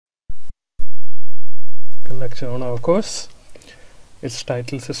second lecture on our course. It's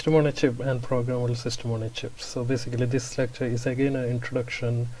titled System on a Chip and Programmable System on a Chip. So basically this lecture is again an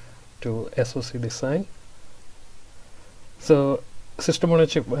introduction to SoC design. So system on a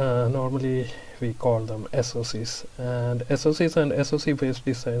chip, normally we call them SoCs, and SoCs and SoC based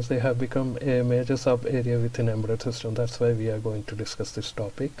designs, they have become a major sub area within embedded system. That's why we are going to discuss this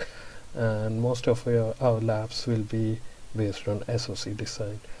topic, and most of our labs will be based on SoC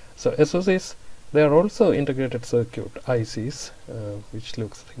design. So SoCs, they are also integrated circuit ICs, which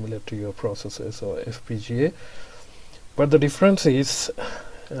looks similar to your processors or FPGA, but the difference is,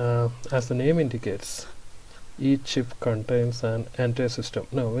 as the name indicates, each chip contains an entire system.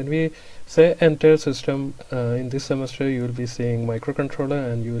 Now when we say entire system, in this semester you will be seeing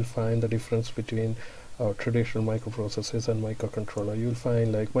microcontroller, and you will find the difference between traditional microprocessors and microcontroller. You will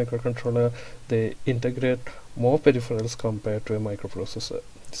find like microcontroller, they integrate more peripherals compared to a microprocessor.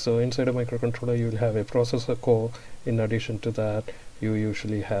 So inside a microcontroller you will have a processor core. In addition to that, you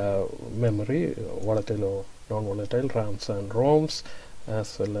usually have memory, volatile or non-volatile, RAMs and ROMs,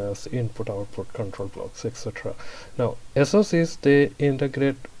 as well as input-output control blocks, etc. Now SoCs, they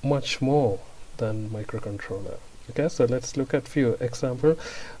integrate much more than microcontroller. Okay, so let's look at few examples.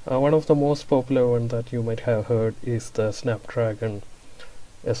 One of the most popular one that you might have heard is the Snapdragon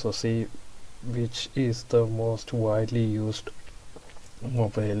SoC, which is the most widely used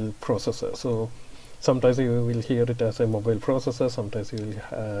mobile processor. So sometimes you will hear it as a mobile processor, sometimes you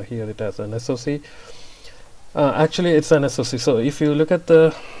will hear it as an SoC. Actually it's an SoC. So if you look at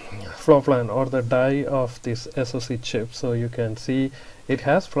the floor plan or the die of this SoC chip, so you can see it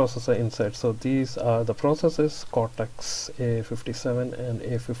has processor inside. So these are the processors, Cortex A57 and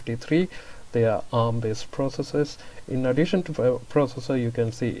A53. They are ARM based processors. In addition to processor, you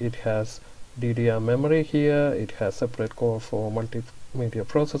can see it has DDR memory here, it has separate core for multimedia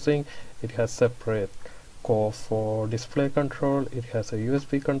processing, it has separate core for display control, it has a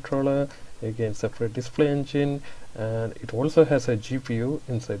USB controller, again separate display engine, and it also has a GPU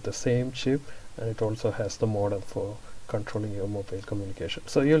inside the same chip, and it also has the modem for controlling your mobile communication.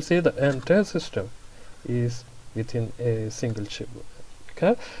 So you'll see the entire system is within a single chip.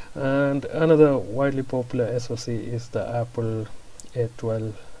 Okay, and another widely popular SoC is the Apple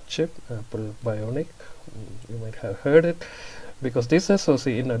A12 chip, Apple Bionic. You might have heard it, because this SoC,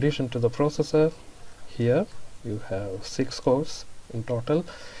 in addition to the processor, here you have 6 cores in total.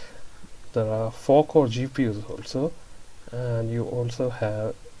 There are 4 core GPUs also, and you also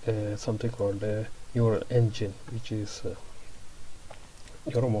have something called a neural engine, which is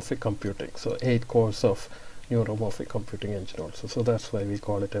neuromorphic computing. So 8 cores of neuromorphic computing engine also. So that's why we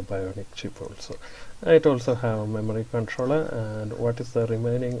call it a bionic chip also. It also have a memory controller, and what is the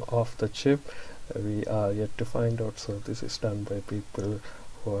remaining of the chip, we are yet to find out. So this is done by people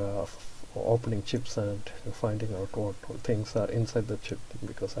who are opening chips and finding out what things are inside the chip,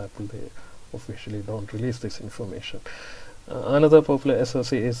 because Apple, they officially don't release this information. Another popular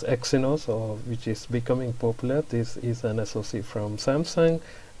SoC is Exynos, which is becoming popular. This is an SoC from Samsung,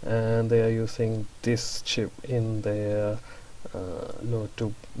 and they are using this chip in their low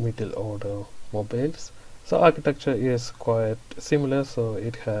to middle order mobiles. So architecture is quite similar. So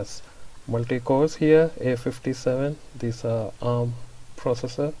it has multi-cores here, A57, these are ARM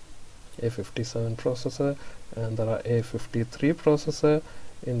processor, A57 processor, and there are A53 processor.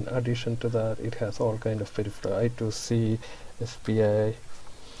 In addition to that, it has all kind of peripheral, I2C, SPI,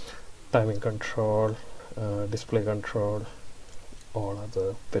 timing control, display control, all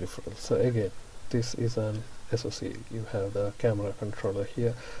other peripherals. So again, this is an SoC. You have the camera controller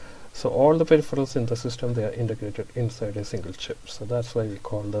here. So all the peripherals in the system, they are integrated inside a single chip. So that's why we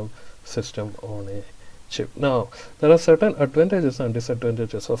call them system on a chip. Now there are certain advantages and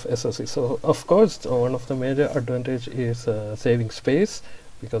disadvantages of SoC. So of course, one of the major advantage is saving space,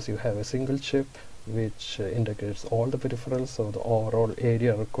 because you have a single chip which integrates all the peripherals. So the overall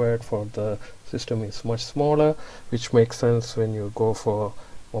area required for the system is much smaller, which makes sense when you go for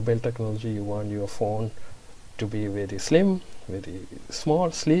mobile technology. You want your phone to be very slim, very small,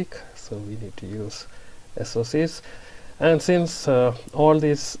 sleek. So we need to use SoCs, and since all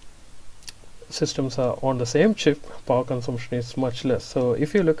these systems are on the same chip, power consumption is much less. So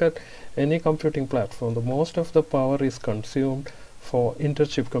if you look at any computing platform, the most of the power is consumed for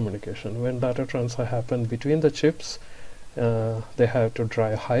inter-chip communication. When data transfer happen between the chips, they have to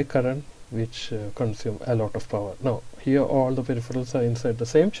drive high current, which consume a lot of power. Now here all the peripherals are inside the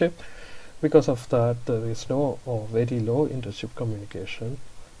same chip. Because of that, there is no or very low inter-chip communication,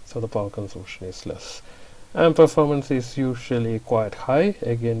 so the power consumption is less. And performance is usually quite high,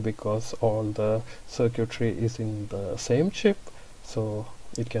 again because all the circuitry is in the same chip, so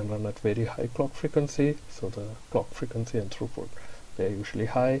It can run at very high clock frequency, so the clock frequency and throughput, they are usually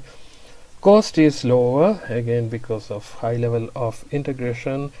high. Cost is lower, again because of high level of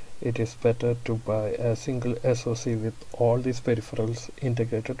integration. It is better to buy a single SoC with all these peripherals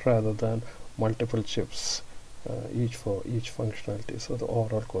integrated rather than multiple chips, each for each functionality, so the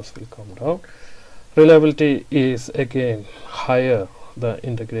overall cost will come down. Reliability is again higher than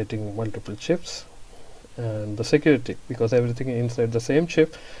integrating multiple chips. And the security, because everything inside the same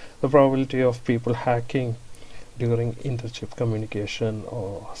chip, the probability of people hacking during inter-chip communication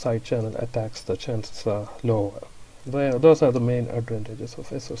or side channel attacks, the chances are lower. Those are the main advantages of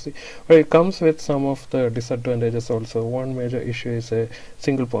SoC. But it comes with some of the disadvantages also. One major issue is a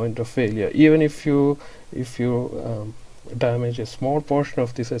single point of failure. Even if you damage a small portion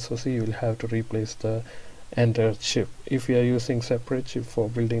of this SoC, you will have to replace the entire chip. If you are using separate chip for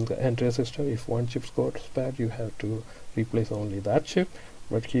building the entire system, if one chip goes bad, you have to replace only that chip.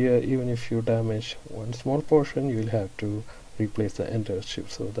 But here, even if you damage one small portion, you will have to replace the entire chip,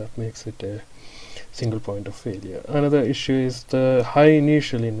 so that makes it a single point of failure. Another issue is the high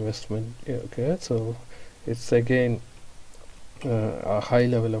initial investment. Okay, so it's again a high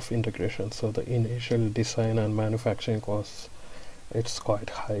level of integration, so the initial design and manufacturing costs, it's quite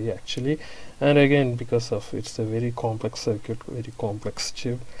high actually. And again, because of it's a very complex circuit, very complex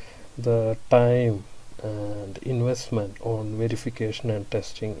chip, the time and investment on verification and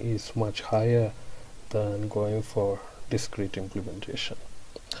testing is much higher than going for discrete implementation.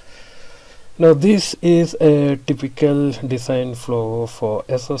 Now this is a typical design flow for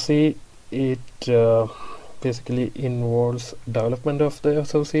SoC. It basically involves development of the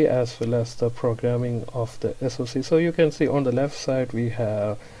SoC as well as the programming of the SoC. So you can see on the left side we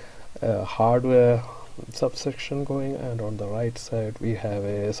have a hardware subsection going, and on the right side we have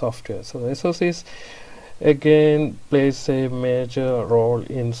a software. So the SoCs again plays a major role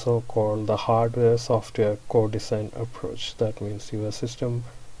in so-called the hardware software co-design approach. That means your system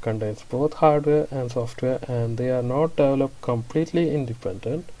contains both hardware and software, and they are not developed completely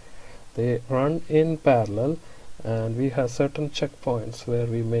independent. They run in parallel, and we have certain checkpoints where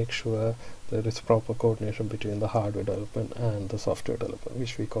we make sure there is proper coordination between the hardware development and the software development,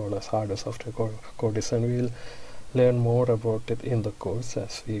 which we call as hardware software co-design. We will learn more about it in the course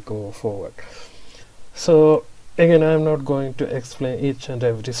as we go forward. So again, I am not going to explain each and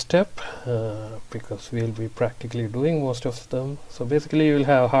every step because we will be practically doing most of them. So basically you will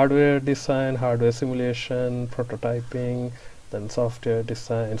have hardware design, hardware simulation, prototyping, then software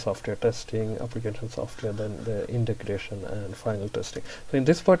design, software testing, application software, then the integration and final testing. So in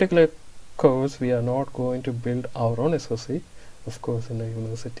this particular course we are not going to build our own SoC. Of course, in a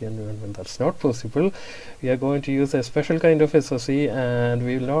university environment that's not possible. We are going to use a special kind of SoC, and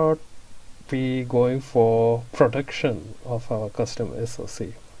we will not be going for production of our custom SoC.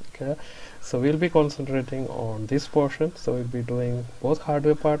 Okay, so we'll be concentrating on this portion. So we'll be doing both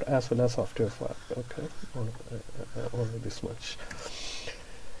hardware part as well as software part. Okay, only this much.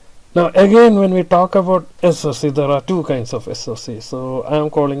 Now again, when we talk about SoC, there are two kinds of SoC. So I am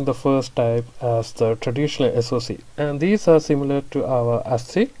calling the first type as the traditional SoC, and these are similar to our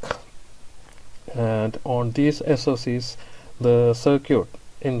ASIC. And on these SoCs, the circuit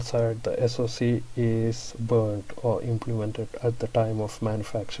inside the SoC is burnt or implemented at the time of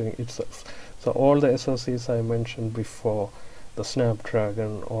manufacturing itself. So all the SoCs I mentioned before, the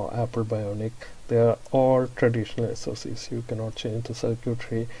Snapdragon or Apple Bionic, they are all traditional SoCs. You cannot change the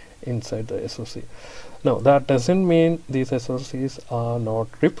circuitry inside the SoC. Now that doesn't mean these SoCs are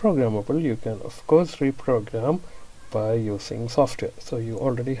not reprogrammable. You can of course reprogram by using software. So you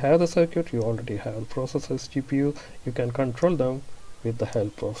already have the circuit, you already have the processors, GPU, you can control them with the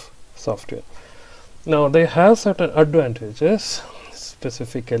help of software. Now they have certain advantages.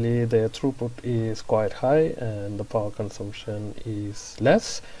 Specifically, their throughput is quite high and the power consumption is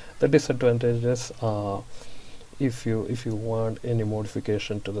less. The disadvantages are if you want any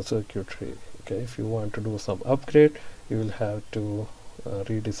modification to the circuitry, okay, if you want to do some upgrade, you will have to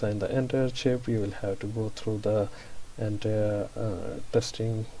redesign the entire chip. You will have to go through the entire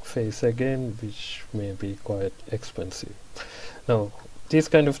testing phase again, which may be quite expensive. Now these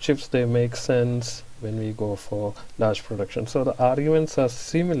kind of chips, they make sense when we go for large production. So the arguments are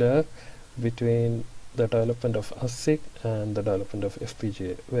similar between the development of ASIC and the development of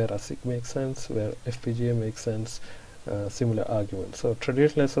FPGA, where ASIC makes sense, where FPGA makes sense, similar arguments. So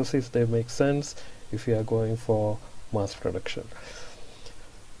traditional SoCs, they make sense if you are going for mass production.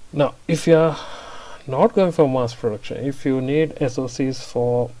 Now if you are not going for mass production, if you need SoCs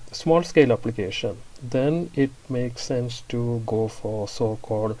for small scale application, then it makes sense to go for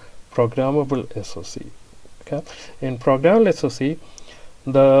so-called programmable SoC. Okay, in programmable SoC,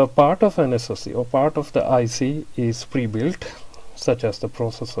 The part of an SoC or part of the IC is pre-built, such as the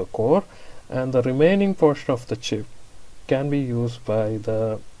processor core, and the remaining portion of the chip can be used by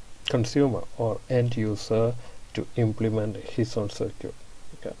the consumer or end user to implement his own circuit.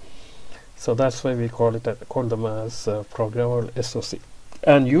 Okay, so that's why we call them as programmable SoC.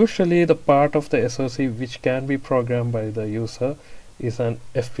 And usually the part of the SoC which can be programmed by the user is an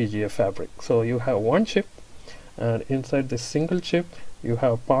FPGA fabric. So you have one chip, and inside this single chip you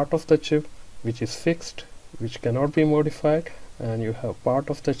have part of the chip which is fixed, which cannot be modified, and you have part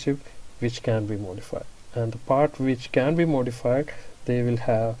of the chip which can be modified. And the part which can be modified, they will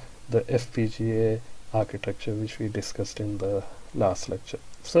have the FPGA architecture which we discussed in the last lecture.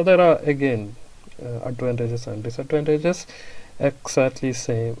 So there are again advantages and disadvantages, exactly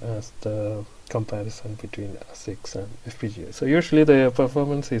same as the comparison between ASICs and FPGA. So usually the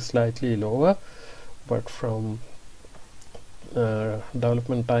performance is slightly lower, but from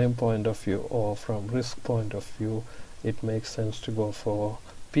development time point of view or from risk point of view, it makes sense to go for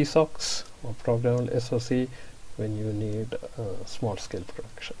PSoCs or programmable SoC when you need small scale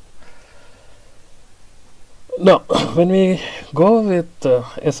production. Now when we go with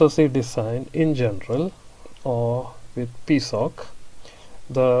SoC design in general or with PSoC,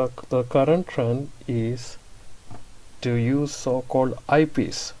 the current trend is to use so-called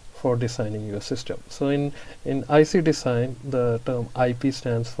IPs for designing your system. So in IC design, the term IP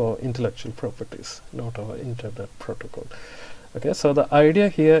stands for intellectual properties, not our internet protocol. Okay, so the idea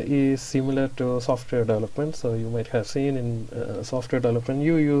here is similar to software development. So you might have seen in software development,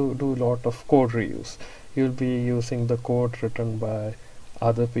 you do a lot of code reuse. You'll be using the code written by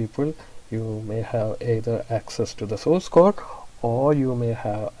other people. You may have either access to the source code, or you may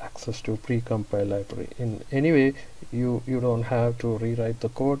have access to pre-compiled library. In any way, you don't have to rewrite the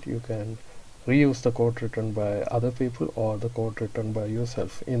code. You can reuse the code written by other people or the code written by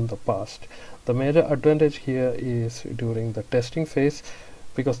yourself in the past. The major advantage here is during the testing phase,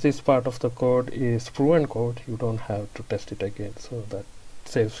 because this part of the code is proven code, you don't have to test it again, so that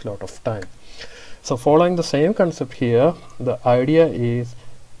saves a lot of time. So following the same concept here, the idea is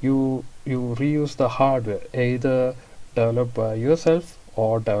you reuse the hardware, either developed by yourself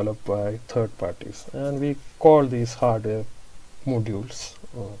or developed by third parties, and we call these hardware modules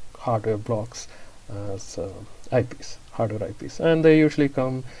or hardware blocks as IPs, hardware IPs, and they usually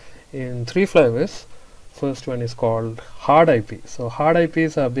come in three flavors. First one is called hard IP. So hard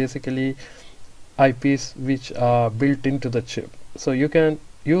IPs are basically IPs which are built into the chip. So you can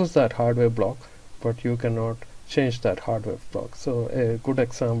use that hardware block, but you cannot change that hardware block. So a good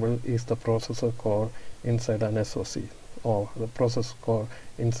example is the processor core inside an SoC, or the processor core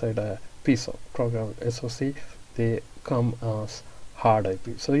inside a PSoC, programmable SoC. They come as hard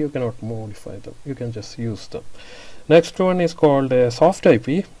IP, so you cannot modify them, you can just use them. Next one is called a soft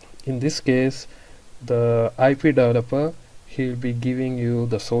IP. In this case, the IP developer, he'll be giving you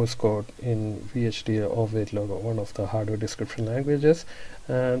the source code in VHDL or Verilog, one of the hardware description languages,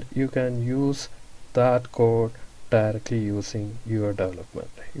 and you can use that code directly using your development,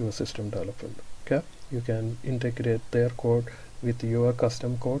 your system development. Okay, you can integrate their code with your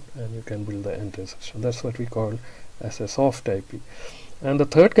custom code and you can build the entire system. That's what we call as a soft IP. And the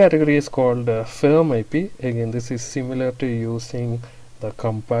third category is called firm IP. Again, this is similar to using the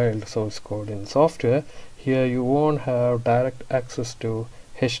compiled source code in software. Here you won't have direct access to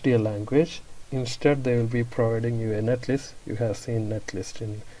HDL language. Instead, they will be providing you a netlist. You have seen netlist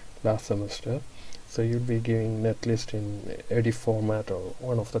in last semester. So you'll be giving netlist in EDI format or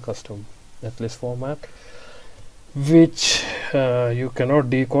one of the custom netlist format, which you cannot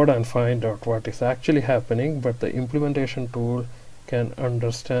decode and find out what is actually happening, but the implementation tool can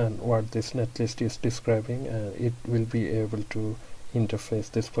understand what this netlist is describing, and it will be able to interface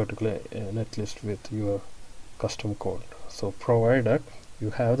this particular netlist with your custom code. So provided you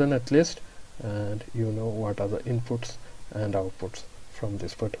have the netlist and you know what are the inputs and outputs from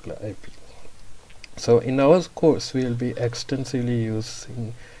this particular IP. So in our course we will be extensively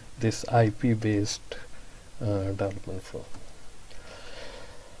using this IP based development flow.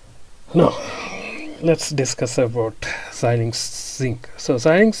 Now let's discuss about Xilinx Zynq. So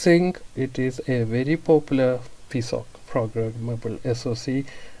Xilinx Zynq, it is a very popular PSoC, programmable SoC,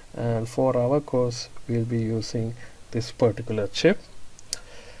 and for our course we'll be using this particular chip.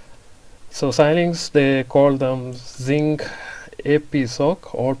 So Xilinx, they call them Zynq a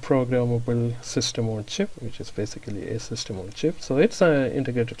PSoC or programmable system on chip, which is basically a system on chip. So it's an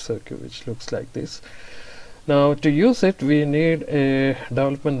integrated circuit which looks like this. Now to use it we need a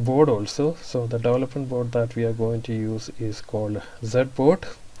development board also. So the development board that we are going to use is called Z board.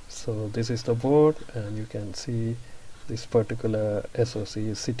 So this is the board, and you can see this particular SoC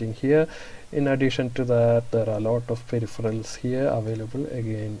is sitting here. In addition to that, there are a lot of peripherals here available.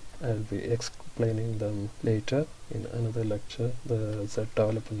 Again, I'll be explaining them later in another lecture, the Z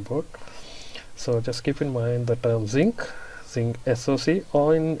development board. So just keep in mind the term Zynq SoC,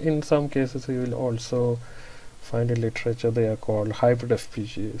 or in some cases you will also find in literature they are called hybrid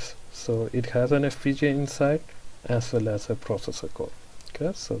FPGAs. So it has an FPGA inside as well as a processor core.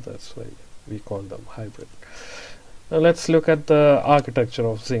 Okay, so that's why we call them hybrid. Now let's look at the architecture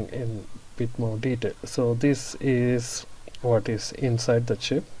of Zynq in bit more detail. So this is what is inside the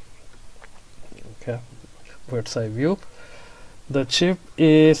chip. Okay, bird's eye view. The chip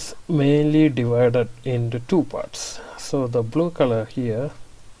is mainly divided into two parts. So the blue color here,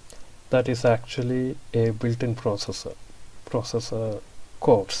 that is actually a built-in processor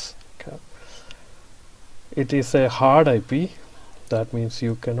cores. Okay. It is a hard IP. That means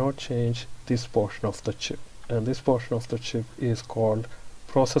you cannot change this portion of the chip, and this portion of the chip is called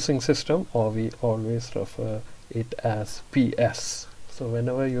processing system, or we always refer it as PS. So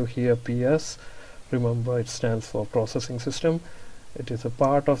whenever you hear PS, remember it stands for processing system. It is a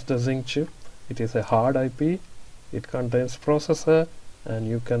part of the Zynq chip. It is a hard IP. It contains processor, and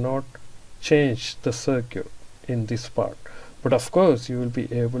you cannot change the circuit in this part, but of course you will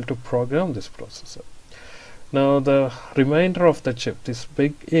be able to program this processor. Now the remainder of the chip, this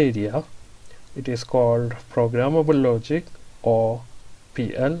big area, it is called programmable logic, or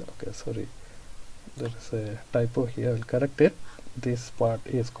PL. Okay, sorry, there is a typo here, I'll correct it. This part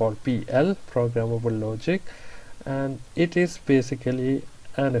is called PL, programmable logic, and it is basically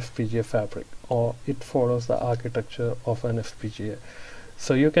an FPGA fabric, or it follows the architecture of an FPGA.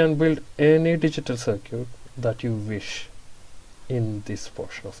 So you can build any digital circuit that you wish in this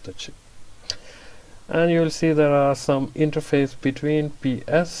portion of the chip. And you will see there are some interface between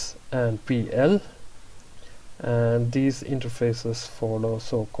PS and PL, and these interfaces follow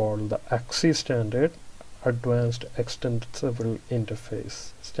so-called the AXI standard, Advanced Extensible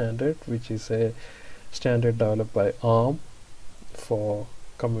Interface standard, which is a standard developed by ARM for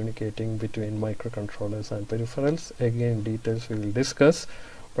communicating between microcontrollers and peripherals. Again, details we will discuss,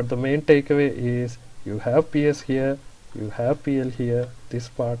 but the main takeaway is you have PS here, you have PL here. This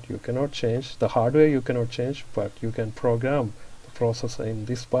part you cannot change, the hardware you cannot change, but you can program the processor in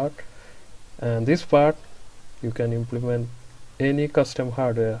this part, and this part you can implement any custom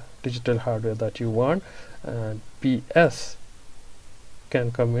hardware, digital hardware that you want, and PS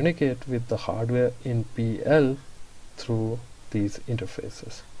can communicate with the hardware in PL through these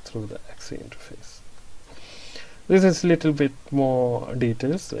interfaces, through the AXI interface. This is little bit more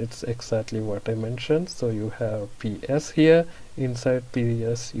details. It's exactly what I mentioned. So you have PS here. Inside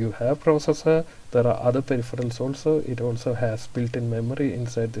PS you have processor. There are other peripherals also. It also has built-in memory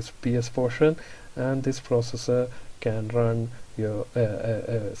inside this PS portion, and this processor can run your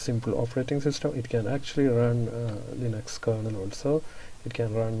simple operating system. It can actually run Linux kernel also. It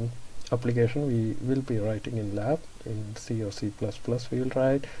can run application we will be writing in lab, in C or C++ we will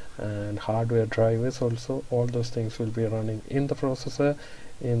write, and hardware drivers also. All those things will be running in the processor.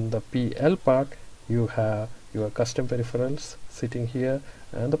 In the PL part you have your custom peripherals sitting here,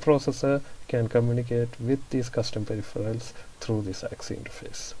 and the processor can communicate with these custom peripherals through this AXI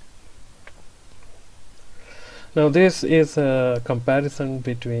interface. Now this is a comparison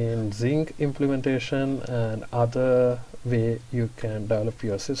between Zynq implementation and other way you can develop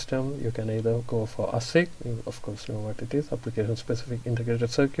your system. You can either go for ASIC, you of course know what it is, application specific integrated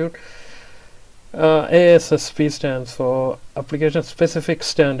circuit. ASSP stands for application specific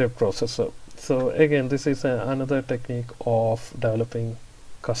standard processor. So again, this is another technique of developing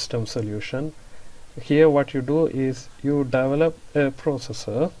custom solution. Here what you do is you develop a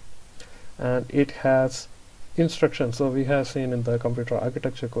processor, and it has instructions. So we have seen in the computer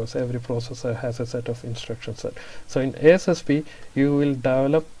architecture course, every processor has a set of instruction set. So in ASSP you will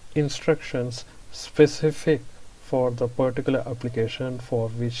develop instructions specific for the particular application for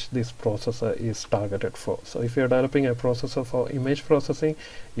which this processor is targeted for. So if you are developing a processor for image processing,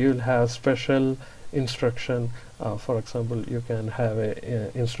 you will have special instruction. For example, you can have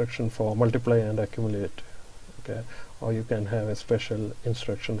a instruction for multiply and accumulate, okay, or you can have a special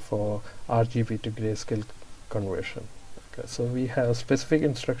instruction for RGB to grayscale conversion. Okay, so we have specific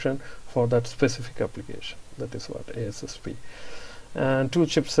instruction for that specific application. That is what ASSP. And two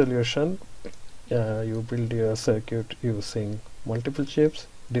chip solution, you build your circuit using multiple chips,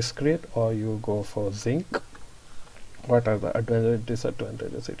 discrete, or you go for Zynq. What are the advantages and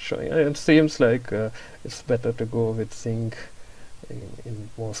disadvantages it's showing? It seems like it's better to go with Zynq in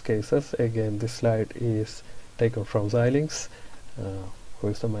most cases. Again, this slide is taken from Xilinx, who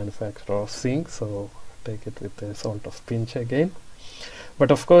is the manufacturer of Zynq. So take it with a salt of pinch again. But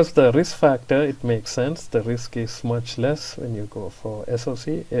of course, the risk factor, it makes sense. The risk is much less when you go for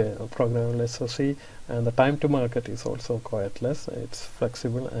SoC, programmable SoC, and the time to market is also quite less. It's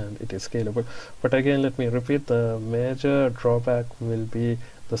flexible and it is scalable. But again, let me repeat, the major drawback will be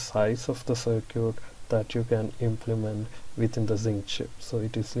the size of the circuit that you can implement within the Zynq chip. So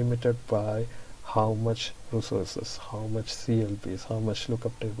it is limited by how much resources, how much CLBs, how much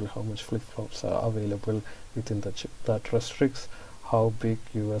lookup table, how much flip-flops are available within the chip. That restricts how big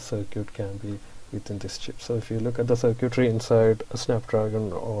your circuit can be within this chip. So if you look at the circuitry inside a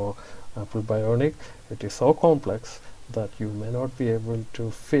Snapdragon or Apple Bionic, it is so complex that you may not be able to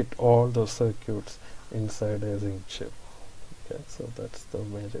fit all those circuits inside a Zynq chip. Okay, so that's the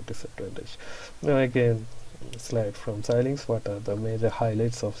major disadvantage. Now again, slide from Xilinx, what are the major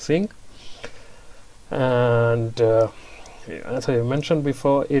highlights of Zynq? And as I mentioned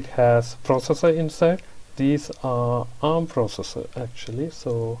before, it has processor inside. These are ARM processor actually,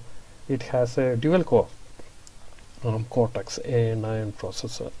 so it has a dual core Cortex A9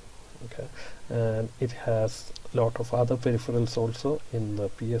 processor. Okay, and it has a lot of other peripherals also in the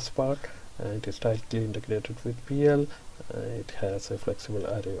PS part, and it is tightly integrated with PL. It has a flexible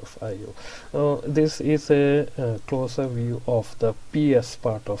array of I/O. Now this is a closer view of the PS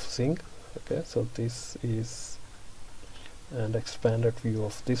part of Zynq. Okay, so this is an expanded view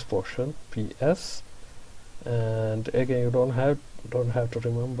of this portion, PS. And again, you don't have to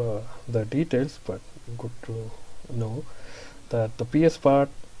remember the details, but good to know that the PS part,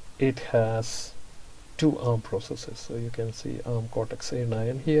 it has two ARM processors. So you can see ARM Cortex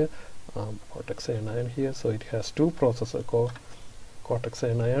A9 here, ARM Cortex A9 here. So it has two processor core Cortex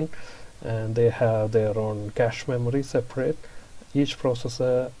A9, and they have their own cache memory separate. Each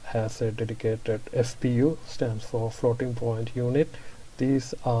processor has a dedicated FPU, stands for floating point unit.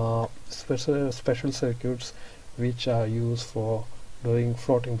 These are special circuits which are used for doing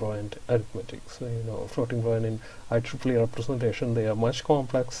floating point arithmetic. So you know, floating point in IEEE representation, they are much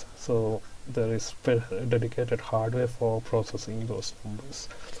complex, so there is dedicated hardware for processing those numbers.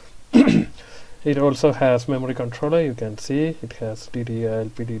 It also has memory controller. You can see it has DDR,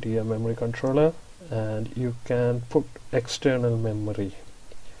 LPDDR memory controller, and you can put external memory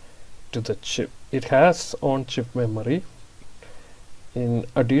to the chip. It has on-chip memory. In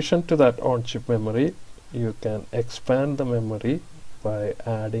addition to that on-chip memory, you can expand the memory by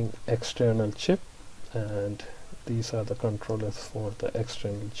adding external chip, and these are the controllers for the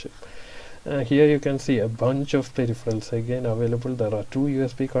external chip. Here you can see a bunch of peripherals again available. There are two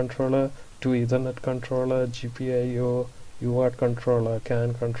USB controller, two Ethernet controller, GPIO, UART controller,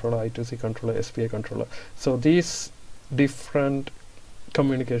 CAN controller, I2C controller, SPI controller. So these different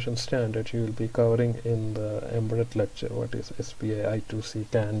communication standards you will be covering in the embedded lecture. What is SPI, I2C,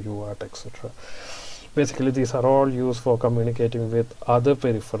 CAN, UART, etc. Basically, these are all used for communicating with other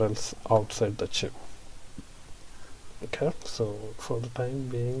peripherals outside the chip. Okay, so for the time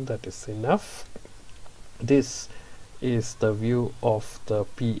being, that is enough. This is the view of the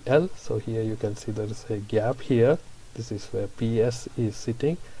PL. So here you can see there is a gap here. This is where PS is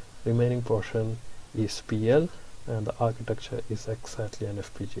sitting. Remaining portion is PL, and the architecture is exactly an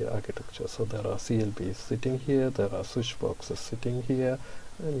FPGA architecture. So there are CLBs sitting here, there are switch boxes sitting here,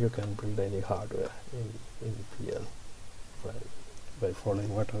 and you can build any hardware in PL by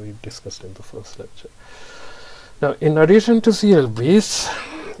following what we discussed in the first lecture. Now, in addition to CLBs,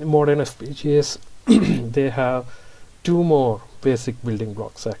 modern FPGAs they have two more basic building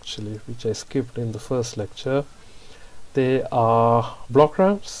blocks actually, which I skipped in the first lecture. They are block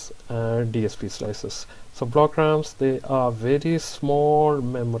RAMs and DSP slices. So block RAMs, they are very small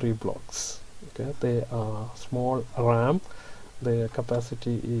memory blocks. Okay, they are small RAM. Their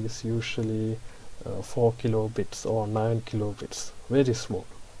capacity is usually 4 kilobits or 9 kilobits, very small.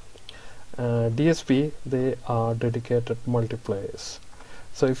 DSP, they are dedicated multipliers.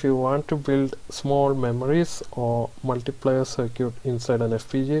 So if you want to build small memories or multiplier circuit inside an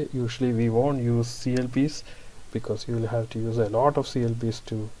FPGA, usually we won't use CLBs because you will have to use a lot of CLBs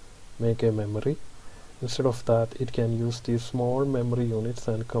to make a memory. Instead of that, it can use these small memory units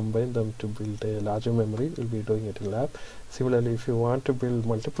and combine them to build a larger memory. We'll be doing it in lab. Similarly, if you want to build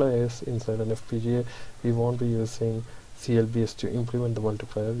multipliers inside an FPGA, we won't be using CLBs to implement the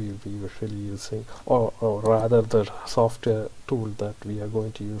multiplier. We will be usually using, or rather the software tool that we are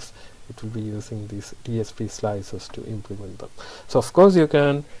going to use, it will be using these DSP slices to implement them. So of course you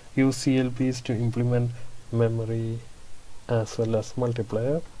can use CLBs to implement memory as well as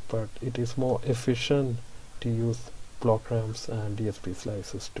multiplier, but it is more efficient to use block RAMs and DSP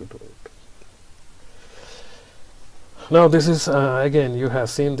slices to do it. Now this is again, you have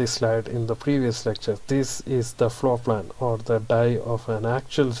seen this slide in the previous lecture. This is the floor plan or the die of an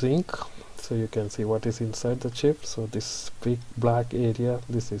actual Zynq. So you can see what is inside the chip. So this big black area,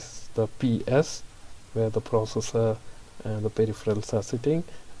 this is the PS, where the processor and the peripherals are sitting,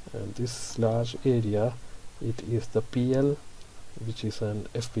 and this large area, it is the PL, which is an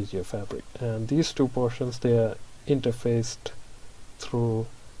FPGA fabric, and these two portions, they are interfaced through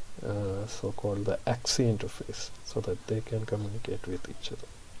so-called the axis interface, so that they can communicate with each other.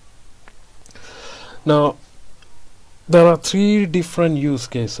 Now there are three different use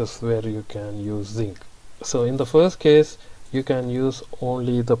cases where you can use Zynq. So in the first case, you can use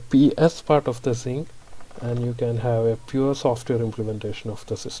only the PS part of the Zynq, and you can have a pure software implementation of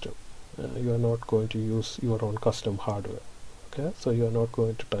the system. You are not going to use your own custom hardware. Okay, so you are not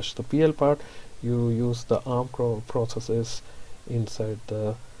going to touch the PL part. You use the ARM processes inside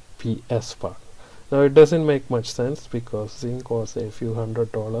the PS part. Now it doesn't make much sense, because Zynq costs a few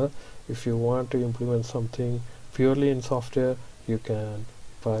 $100. If you want to implement something purely in software, you can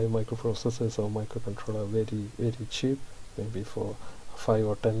buy microprocessors or microcontroller very cheap. Maybe for $5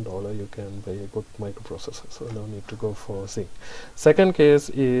 or $10 you can buy a good microprocessor, so no need to go for Zynq. Second case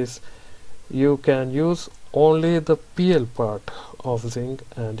is you can use only the PL part of Zynq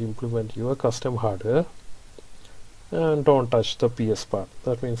and implement your custom hardware, and don't touch the PS part.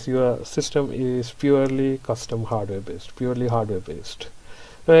 That means your system is purely custom hardware based, purely hardware based.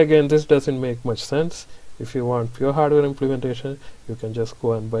 Now again, this doesn't make much sense. If you want pure hardware implementation, you can just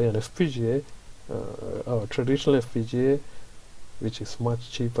go and buy an FPGA, a traditional FPGA, which is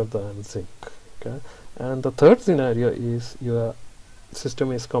much cheaper than Zynq. Okay, and the third scenario is your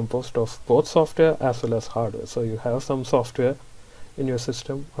system is composed of both software as well as hardware. So you have some software in your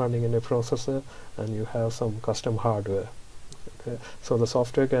system running in a processor, and you have some custom hardware. Okay, so the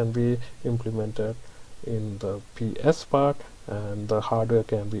software can be implemented in the PS part, and the hardware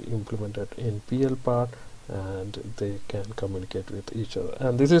can be implemented in PL part, and they can communicate with each other.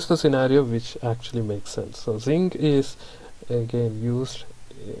 And this is the scenario which actually makes sense. So Zynq is again used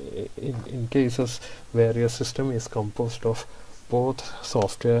in cases where your system is composed of both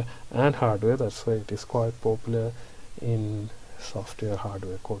software and hardware. That's why it is quite popular in software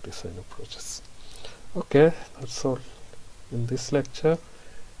hardware co-design approaches. Okay, that's all in this lecture.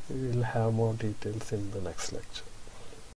 We will have more details in the next lecture.